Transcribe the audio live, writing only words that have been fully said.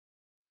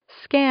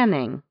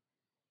Scanning.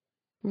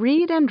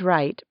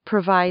 Read&Write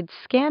provides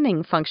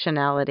scanning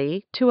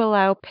functionality to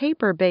allow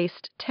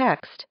paper-based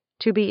text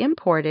to be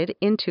imported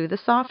into the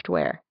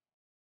software.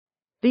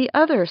 The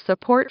other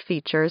support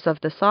features of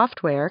the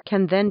software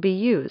can then be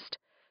used,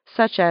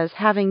 such as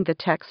having the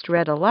text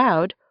read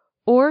aloud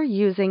or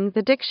using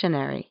the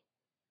dictionary.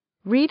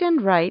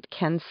 Read&Write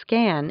can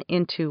scan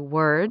into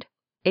Word,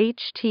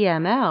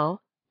 HTML,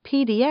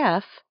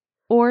 PDF,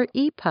 or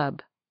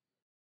epub.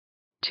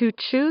 To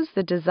choose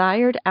the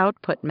desired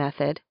output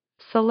method,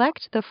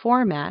 select the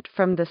format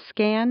from the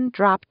Scan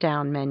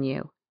drop-down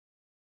menu.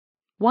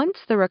 Once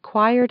the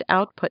required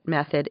output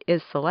method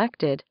is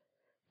selected,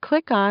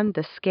 click on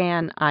the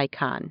Scan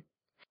icon.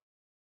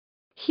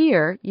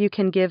 Here, you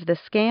can give the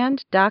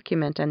scanned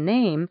document a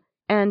name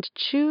and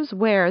choose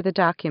where the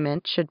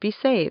document should be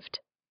saved.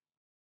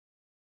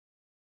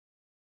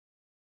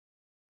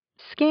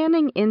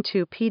 Scanning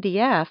into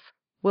PDF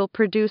will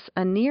produce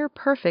a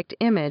near-perfect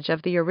image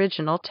of the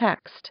original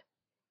text.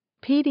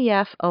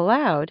 PDF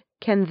Aloud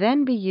can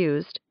then be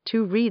used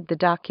to read the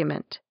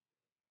document.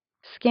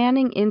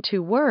 Scanning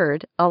into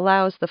Word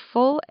allows the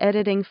full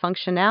editing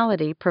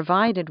functionality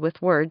provided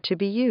with Word to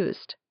be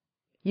used.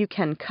 You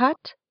can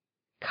cut,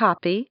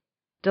 copy,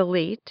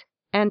 delete,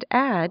 and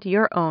add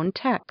your own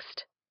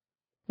text.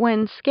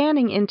 When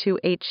scanning into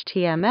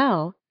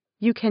HTML,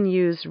 you can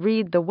use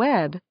Read the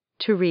Web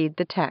to read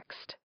the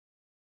text.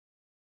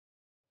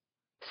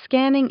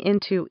 Scanning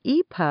into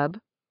EPUB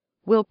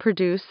will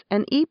produce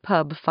an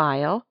EPUB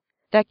file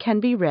that can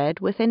be read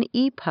with an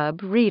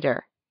EPUB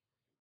reader.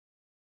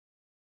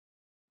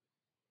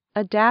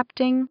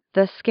 Adapting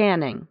the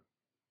scanning.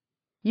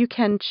 You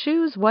can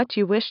choose what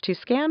you wish to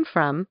scan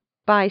from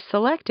by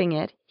selecting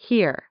it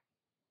here.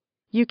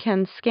 You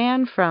can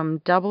scan from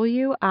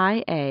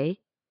WIA,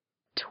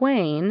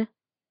 Twain,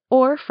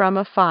 or from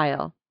a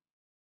file.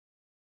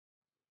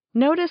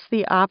 Notice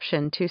the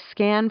option to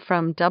scan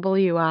from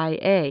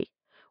WIA,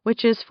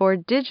 which is for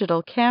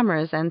digital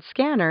cameras and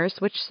scanners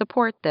which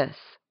support this.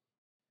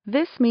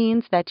 This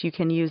means that you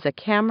can use a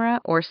camera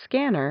or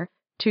scanner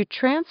to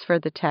transfer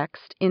the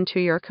text into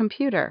your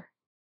computer.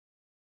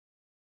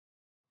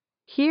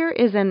 Here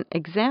is an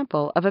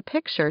example of a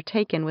picture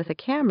taken with a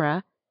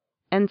camera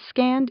and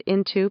scanned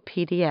into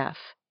PDF.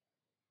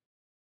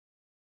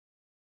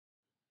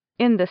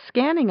 In the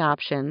scanning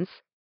options,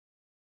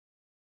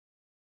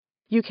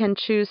 you can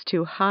choose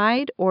to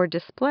hide or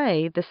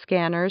display the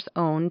scanner's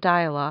own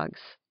dialogues.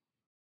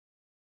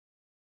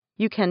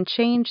 You can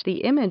change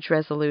the image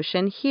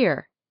resolution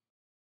here.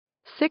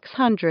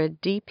 600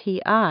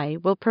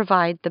 dpi will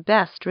provide the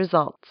best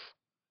results.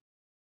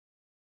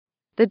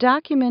 The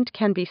document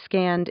can be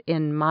scanned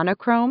in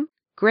monochrome,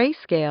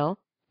 grayscale,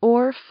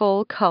 or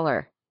full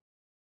color.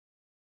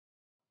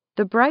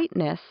 The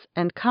brightness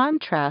and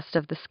contrast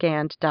of the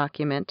scanned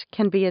document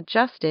can be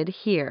adjusted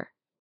here.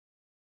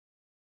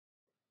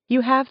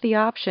 You have the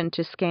option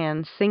to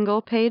scan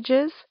single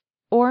pages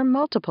or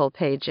multiple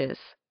pages.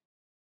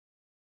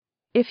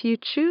 If you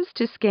choose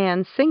to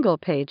scan single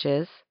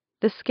pages,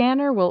 the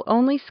scanner will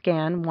only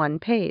scan one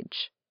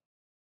page.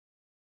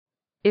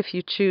 If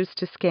you choose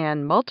to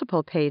scan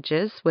multiple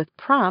pages with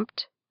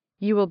prompt,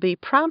 you will be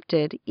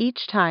prompted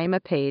each time a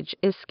page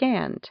is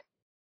scanned.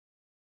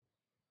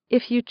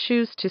 If you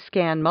choose to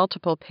scan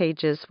multiple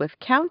pages with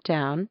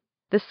countdown,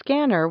 the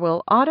scanner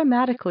will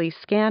automatically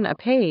scan a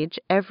page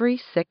every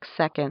 6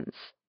 seconds.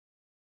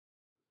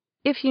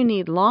 If you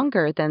need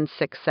longer than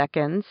 6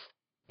 seconds,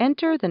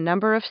 enter the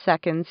number of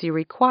seconds you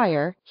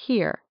require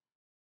here.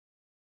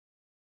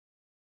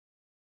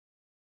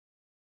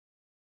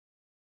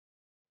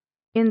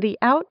 In the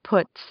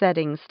Output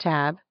Settings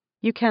tab,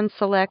 you can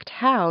select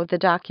how the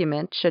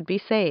document should be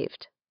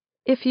saved.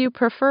 If you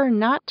prefer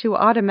not to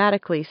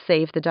automatically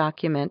save the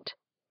document,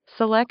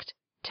 select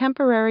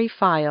Temporary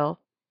File,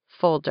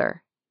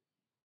 Folder.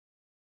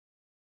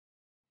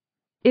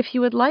 If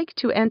you would like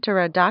to enter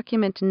a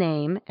document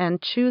name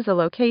and choose a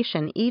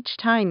location each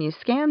time you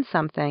scan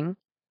something,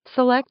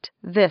 select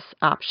this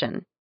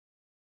option.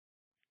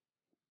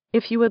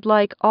 If you would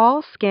like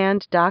all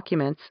scanned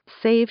documents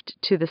saved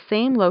to the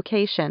same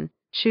location,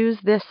 choose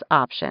this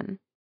option.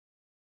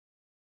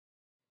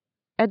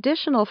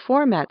 Additional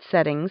format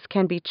settings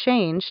can be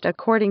changed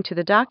according to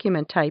the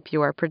document type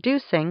you are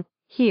producing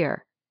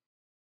here.